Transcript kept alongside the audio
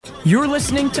You're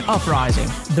listening to Uprising,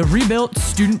 the Rebuilt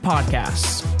Student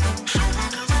Podcast.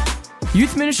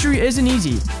 Youth ministry isn't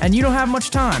easy, and you don't have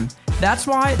much time. That's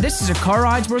why this is a car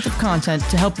ride's worth of content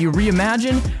to help you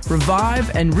reimagine, revive,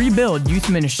 and rebuild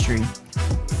youth ministry.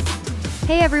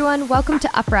 Hey everyone, welcome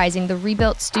to Uprising, the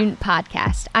Rebuilt Student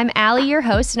Podcast. I'm Allie, your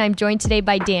host, and I'm joined today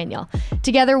by Daniel.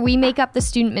 Together, we make up the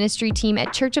student ministry team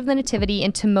at Church of the Nativity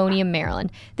in Timonium,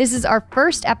 Maryland. This is our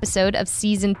first episode of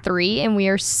Season 3, and we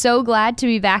are so glad to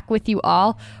be back with you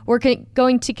all. We're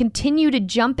going to continue to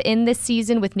jump in this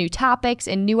season with new topics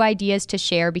and new ideas to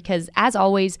share because, as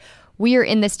always, we are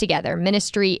in this together.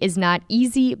 Ministry is not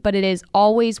easy, but it is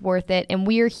always worth it, and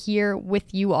we are here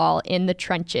with you all in the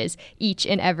trenches each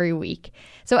and every week.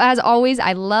 So as always,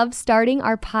 I love starting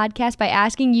our podcast by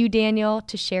asking you, Daniel,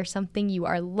 to share something you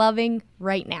are loving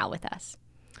right now with us.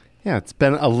 Yeah, it's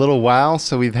been a little while,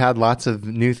 so we've had lots of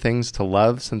new things to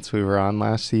love since we were on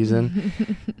last season.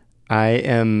 I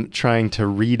am trying to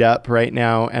read up right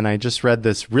now, and I just read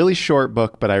this really short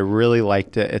book, but I really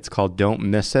liked it. It's called Don't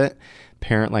Miss It.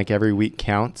 Parent Like Every Week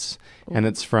Counts, and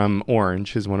it's from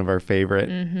Orange, who's one of our favorite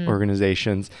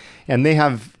organizations. And they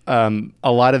have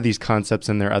a lot of these concepts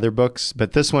in their other books,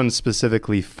 but this one's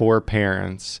specifically for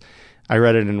parents. I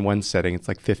read it in one sitting. It's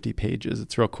like 50 pages.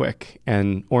 It's real quick.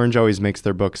 And Orange always makes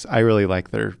their books. I really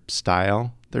like their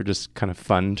style. They're just kind of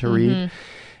fun to read.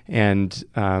 And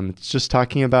it's just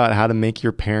talking about how to make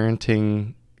your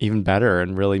parenting even better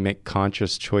and really make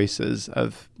conscious choices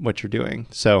of what you're doing.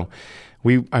 So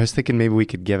I was thinking maybe we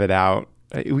could give it out.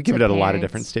 We give it at a lot of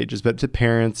different stages, but to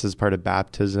parents as part of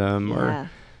baptism or,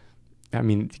 I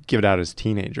mean, give it out as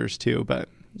teenagers too, but.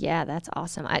 Yeah, that's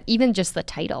awesome. Even just the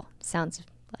title sounds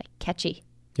like catchy.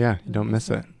 Yeah, you don't miss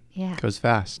it. Yeah. It goes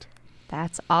fast.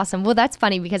 That's awesome. Well, that's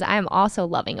funny because I am also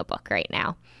loving a book right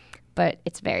now. But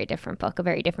it's a very different book, a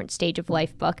very different stage of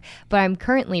life book. But I'm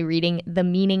currently reading The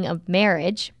Meaning of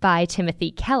Marriage by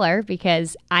Timothy Keller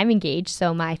because I'm engaged.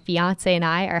 So my fiance and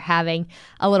I are having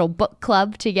a little book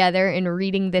club together and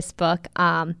reading this book.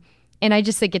 And I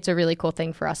just think it's a really cool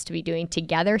thing for us to be doing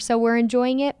together. So we're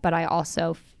enjoying it. But I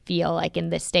also feel like in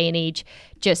this day and age,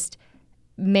 just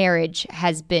marriage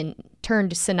has been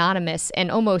turned synonymous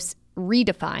and almost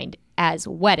redefined as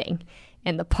wedding.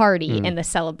 And the party and the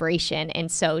celebration.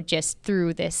 And so just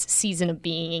through this season of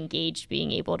being engaged,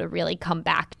 being able to really come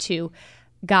back to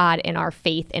God and our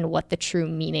faith and what the true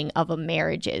meaning of a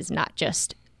marriage is, not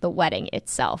just the wedding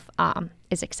itself,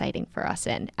 is exciting for us.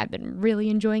 And I've been really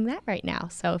enjoying that right now.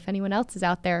 So if anyone else is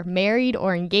out there married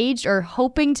or engaged or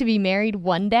hoping to be married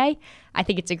one day, I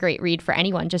think it's a great read for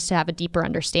anyone just to have a deeper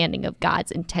understanding of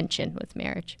God's intention with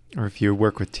marriage. Or if you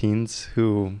work with teens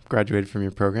who graduated from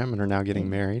your program and are now getting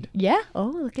married. Yeah. Oh,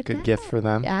 look at that. Good gift for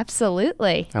them.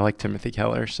 Absolutely. I like Timothy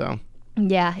Keller, so.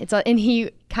 Yeah, and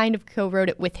he kind of co-wrote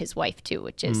it with his wife too,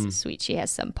 which is sweet. She has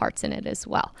some parts in it as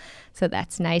well. So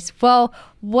that's nice. Well,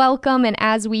 welcome. And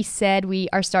as we said, we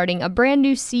are starting a brand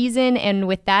new season. And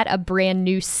with that, a brand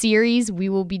new series. We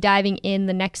will be diving in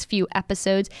the next few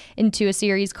episodes into a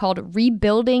series called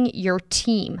Rebuilding Your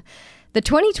Team. The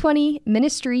 2020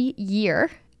 ministry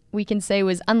year, we can say,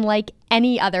 was unlike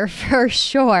any other for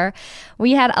sure.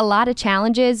 We had a lot of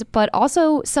challenges, but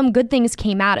also some good things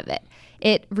came out of it.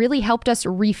 It really helped us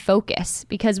refocus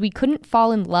because we couldn't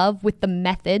fall in love with the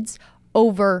methods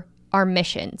over our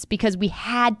missions because we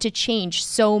had to change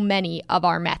so many of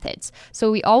our methods.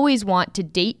 So we always want to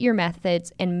date your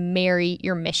methods and marry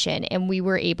your mission. And we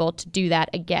were able to do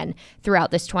that again throughout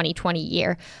this 2020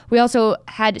 year. We also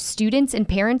had students and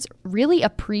parents really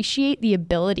appreciate the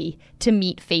ability to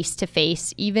meet face to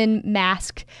face, even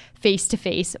masked face to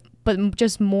face, but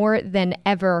just more than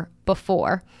ever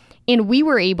before. And we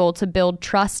were able to build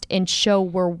trust and show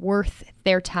we're worth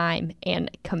their time and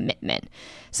commitment.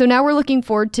 So now we're looking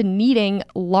forward to needing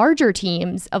larger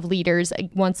teams of leaders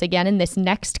once again in this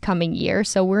next coming year.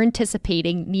 So we're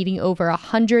anticipating needing over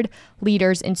 100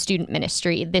 leaders in student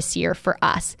ministry this year for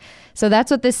us. So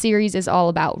that's what this series is all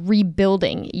about,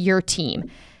 rebuilding your team.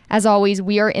 As always,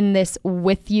 we are in this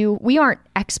with you. We aren't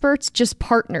experts, just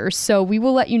partners. So we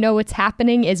will let you know what's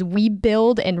happening as we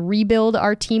build and rebuild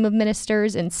our team of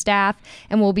ministers and staff.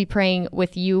 And we'll be praying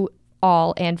with you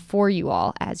all and for you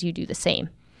all as you do the same.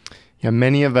 Yeah,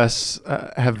 many of us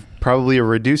have probably a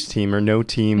reduced team or no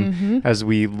team as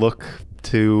we look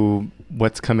to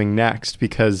what's coming next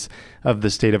because of the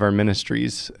state of our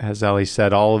ministries. As Ali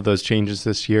said, all of those changes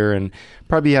this year and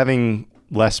probably having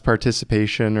less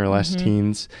participation or less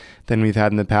teens than we've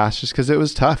had in the past just because it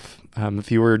was tough. If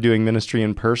you were doing ministry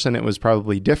in person, it was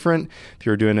probably different. If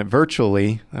you were doing it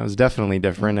virtually, that was definitely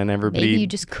different. And everybody... Maybe you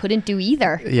just couldn't do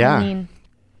either. Yeah. I mean,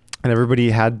 And everybody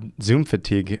had Zoom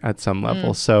fatigue at some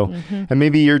level. And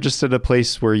maybe you're just at a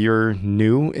place where you're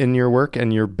new in your work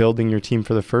and you're building your team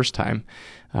for the first time.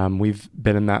 We've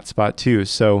been in that spot too.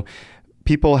 So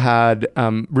people had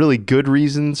really good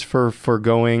reasons for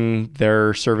foregoing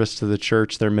their service to the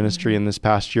church, their ministry in this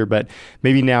past year, but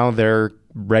maybe now they're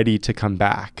ready to come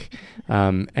back.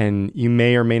 And you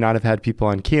may or may not have had people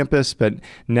on campus, but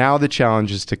now the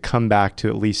challenge is to come back to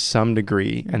at least some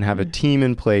degree and have a team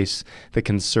in place that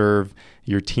can serve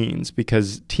your teens,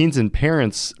 because teens and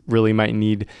parents really might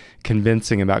need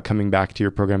convincing about coming back to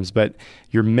your programs, but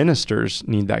your ministers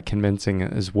need that convincing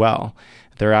as well.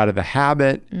 They're out of the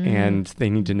habit and they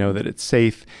need to know that it's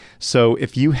safe. So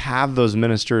if you have those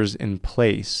ministers in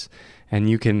place and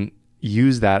you can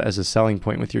use that as a selling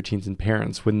point with your teens and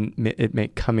parents, wouldn't it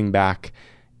make coming back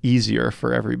easier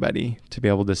for everybody to be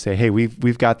able to say, hey,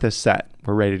 we've got this set,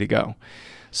 we're ready to go.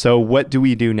 So what do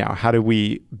we do now? How do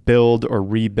we build or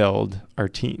rebuild our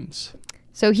teams?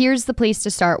 So here's the place to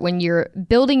start when you're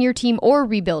building your team or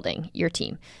rebuilding your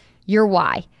team. Your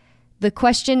why. The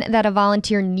question that a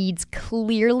volunteer needs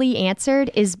clearly answered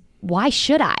is, why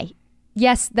should I?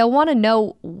 Yes, they'll want to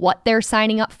know what they're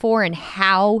signing up for and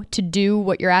how to do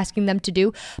what you're asking them to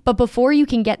do. But before you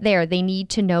can get there, they need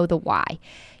to know the why.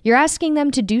 You're asking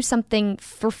them to do something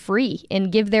for free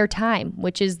and give their time,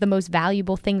 which is the most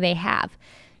valuable thing they have.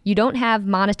 You don't have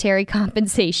monetary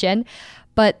compensation,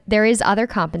 but there is other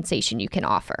compensation you can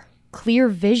offer. Clear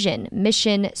vision,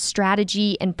 mission,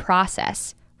 strategy, and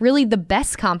process. Really, the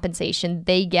best compensation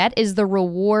they get is the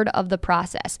reward of the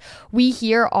process. We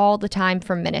hear all the time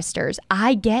from ministers,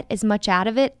 I get as much out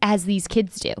of it as these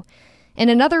kids do. And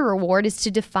another reward is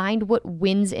to define what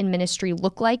wins in ministry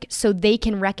look like so they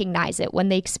can recognize it when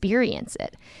they experience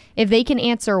it. If they can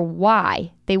answer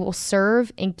why, they will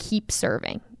serve and keep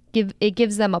serving. It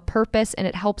gives them a purpose and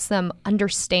it helps them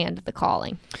understand the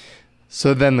calling.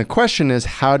 So then the question is,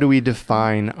 how do we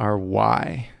define our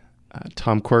why?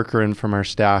 Tom Corcoran from our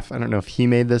staff, I don't know if he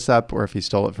made this up or if he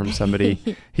stole it from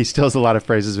somebody. He steals a lot of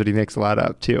phrases, but he makes a lot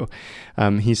up too.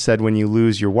 He said, when you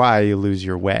lose your why, you lose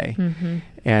your way.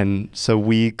 And so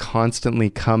we constantly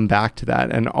come back to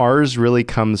that. And ours really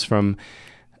comes from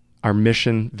our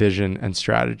mission, vision, and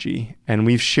strategy. And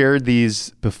we've shared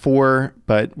these before,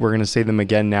 but we're going to say them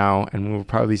again now. And we'll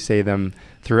probably say them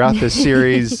throughout this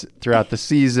series, throughout the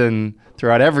season,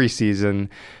 throughout every season,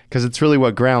 because it's really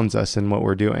what grounds us in what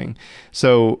we're doing.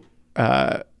 So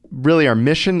really our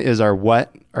mission is our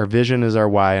what, our vision is our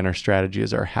why, and our strategy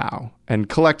is our how. And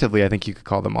collectively, I think you could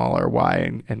call them all our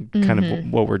why and kind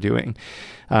of what we're doing.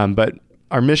 But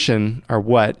our mission, our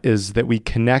what, is that we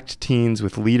connect teens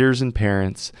with leaders and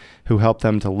parents who help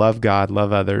them to love God,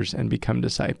 love others, and become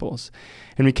disciples.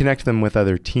 And we connect them with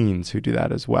other teens who do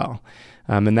that as well.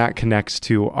 And that connects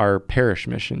to our parish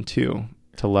mission too,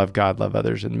 to love God, love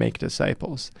others, and make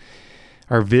disciples.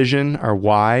 Our vision, our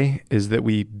why, is that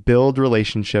we build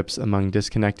relationships among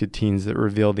disconnected teens that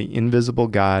reveal the invisible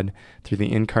God through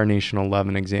the incarnational love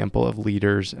and example of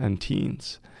leaders and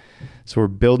teens. So we're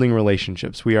building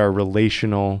relationships. We are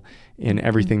relational in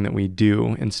everything that we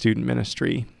do in student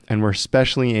ministry, and we're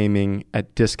especially aiming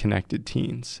at disconnected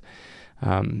teens.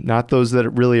 Not those that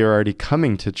really are already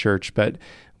coming to church, but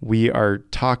we are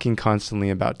talking constantly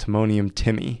about Timonium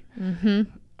Timmy,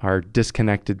 our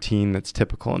disconnected teen that's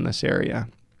typical in this area.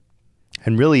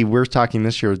 And really, we're talking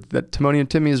this year that Timonium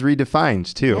Timmy is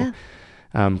redefined too,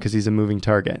 because he's a moving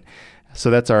target. So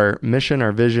that's our mission,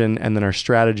 our vision, and then our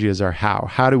strategy is our how.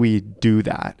 How do we do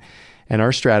that? And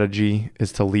our strategy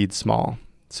is to lead small.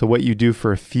 So what you do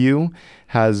for a few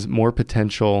has more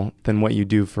potential than what you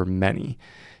do for many.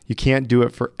 You can't do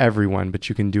it for everyone, but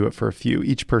you can do it for a few.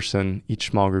 Each person, each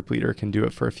small group leader can do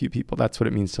it for a few people. That's what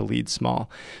it means to lead small.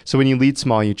 So when you lead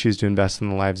small, you choose to invest in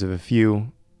the lives of a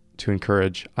few to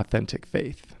encourage authentic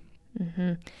faith.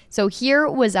 So here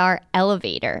was our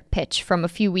elevator pitch from a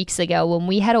few weeks ago when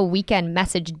we had a weekend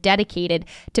message dedicated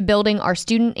to building our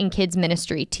student and kids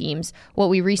ministry teams, what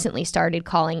we recently started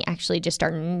calling actually just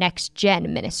our next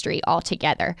gen ministry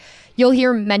altogether. You'll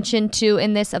hear mention too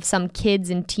in this of some kids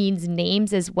and teens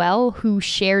names as well who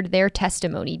shared their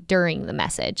testimony during the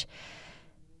message.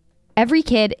 Every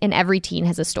kid and every teen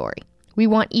has a story. We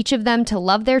want each of them to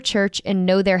love their church and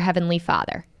know their Heavenly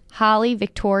Father. Holly,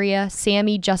 Victoria,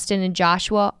 Sammy, Justin, and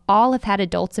Joshua all have had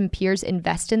adults and peers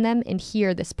invest in them and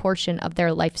hear this portion of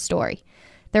their life story.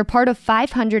 They're part of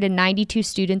 592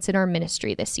 students in our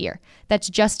ministry this year. That's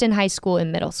just in high school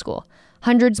and middle school.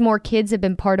 Hundreds more kids have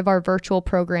been part of our virtual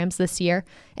programs this year,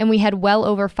 and we had well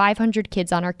over 500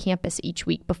 kids on our campus each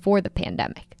week before the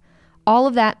pandemic. All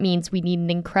of that means we need an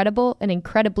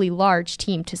incredibly large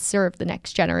team to serve the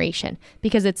next generation,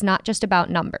 because it's not just about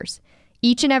numbers.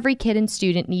 Each and every kid and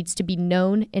student needs to be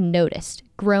known and noticed,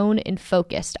 grown and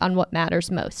focused on what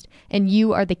matters most, and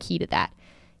you are the key to that.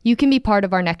 You can be part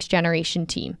of our next generation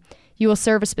team. You will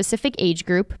serve a specific age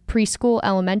group: preschool,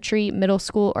 elementary, middle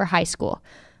school, or high school.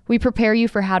 We prepare you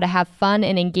for how to have fun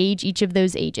and engage each of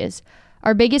those ages.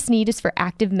 Our biggest need is for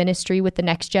active ministry with the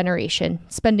next generation,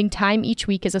 spending time each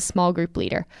week as a small group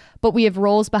leader. But we have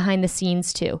roles behind the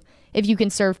scenes too. If you can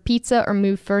serve pizza or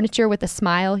move furniture with a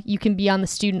smile, you can be on the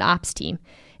student ops team.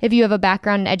 If you have a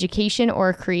background in education or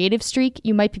a creative streak,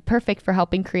 you might be perfect for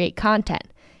helping create content.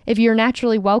 If you're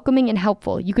naturally welcoming and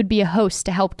helpful, you could be a host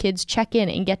to help kids check in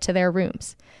and get to their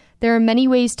rooms. There are many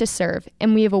ways to serve,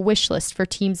 and we have a wish list for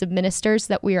teams of ministers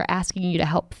that we are asking you to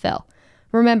help fill.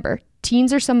 Remember,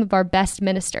 teens are some of our best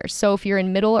ministers, so if you're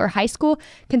in middle or high school,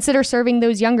 consider serving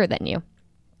those younger than you.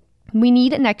 We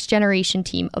need a next generation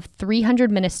team of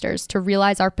 300 ministers to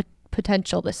realize our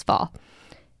potential this fall.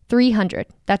 300.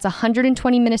 That's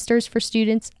 120 ministers for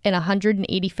students and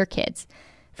 180 for kids.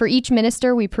 For each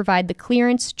minister, we provide the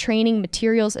clearance, training,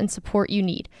 materials, and support you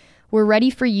need. We're ready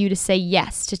for you to say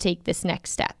yes to take this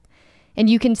next step. And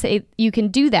you can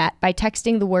do that by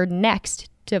texting the word NEXT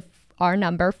to our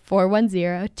number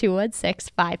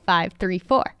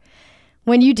 410-216-5534.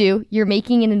 When you do, you're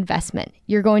making an investment.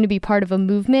 You're going to be part of a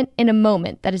movement in a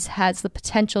moment that has the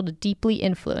potential to deeply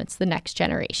influence the next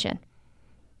generation.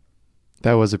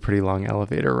 That was a pretty long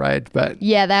elevator ride, but...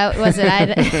 Yeah, that was it.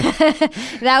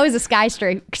 That was a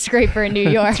skyscraper in New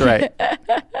York. That's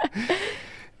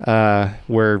right.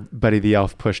 Where Buddy the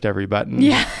Elf pushed every button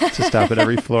to stop at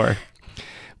every floor.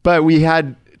 But we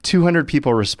had 200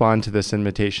 people respond to this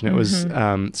invitation. It was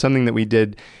something that we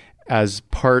did as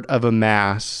part of a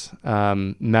mass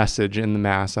message in the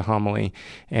mass, a homily.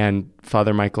 And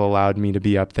Father Michael allowed me to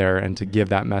be up there and to give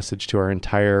that message to our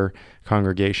entire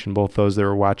congregation, both those that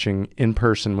were watching in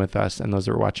person with us and those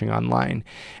that were watching online.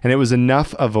 And it was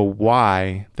enough of a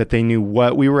why that they knew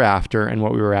what we were after and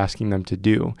what we were asking them to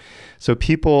do. So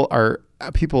people are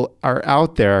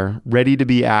out there ready to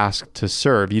be asked to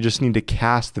serve. You just need to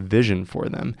cast the vision for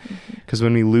them. Because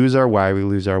when we lose our why, we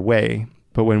lose our way.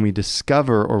 But when we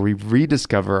discover or we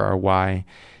rediscover our why,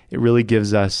 it really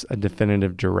gives us a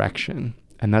definitive direction.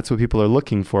 And that's what people are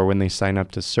looking for when they sign up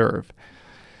to serve.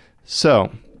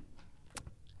 So,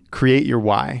 create your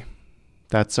why.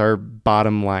 That's our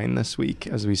bottom line this week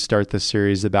as we start this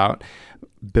series about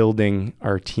building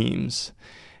our teams.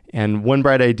 And one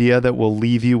bright idea that we'll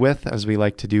leave you with, as we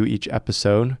like to do each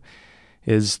episode,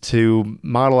 is to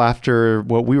model after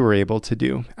what we were able to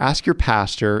do. Ask your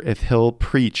pastor if he'll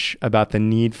preach about the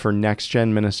need for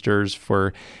next-gen ministers,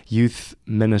 for youth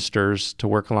ministers to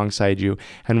work alongside you,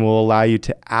 and will allow you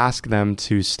to ask them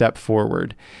to step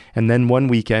forward. And then one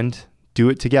weekend, do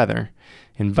it together.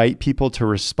 Invite people to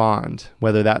respond,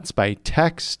 whether that's by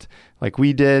text, like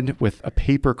we did, with a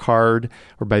paper card,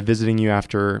 or by visiting you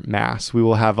after Mass. We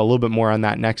will have a little bit more on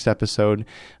that next episode,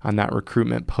 on that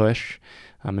recruitment push,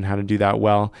 and how to do that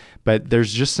well. But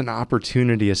there's just an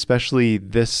opportunity, especially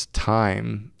this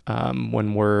time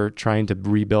when we're trying to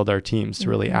rebuild our teams, to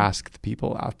really ask the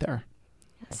people out there.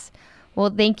 Yes. Well,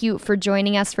 thank you for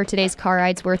joining us for today's Car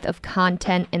Rides worth of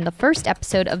content in the first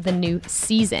episode of the new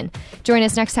season. Join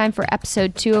us next time for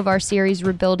episode 2 of our series,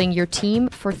 Rebuilding Your Team,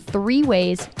 for 3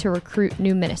 ways to recruit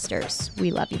new ministers. We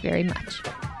love you very much.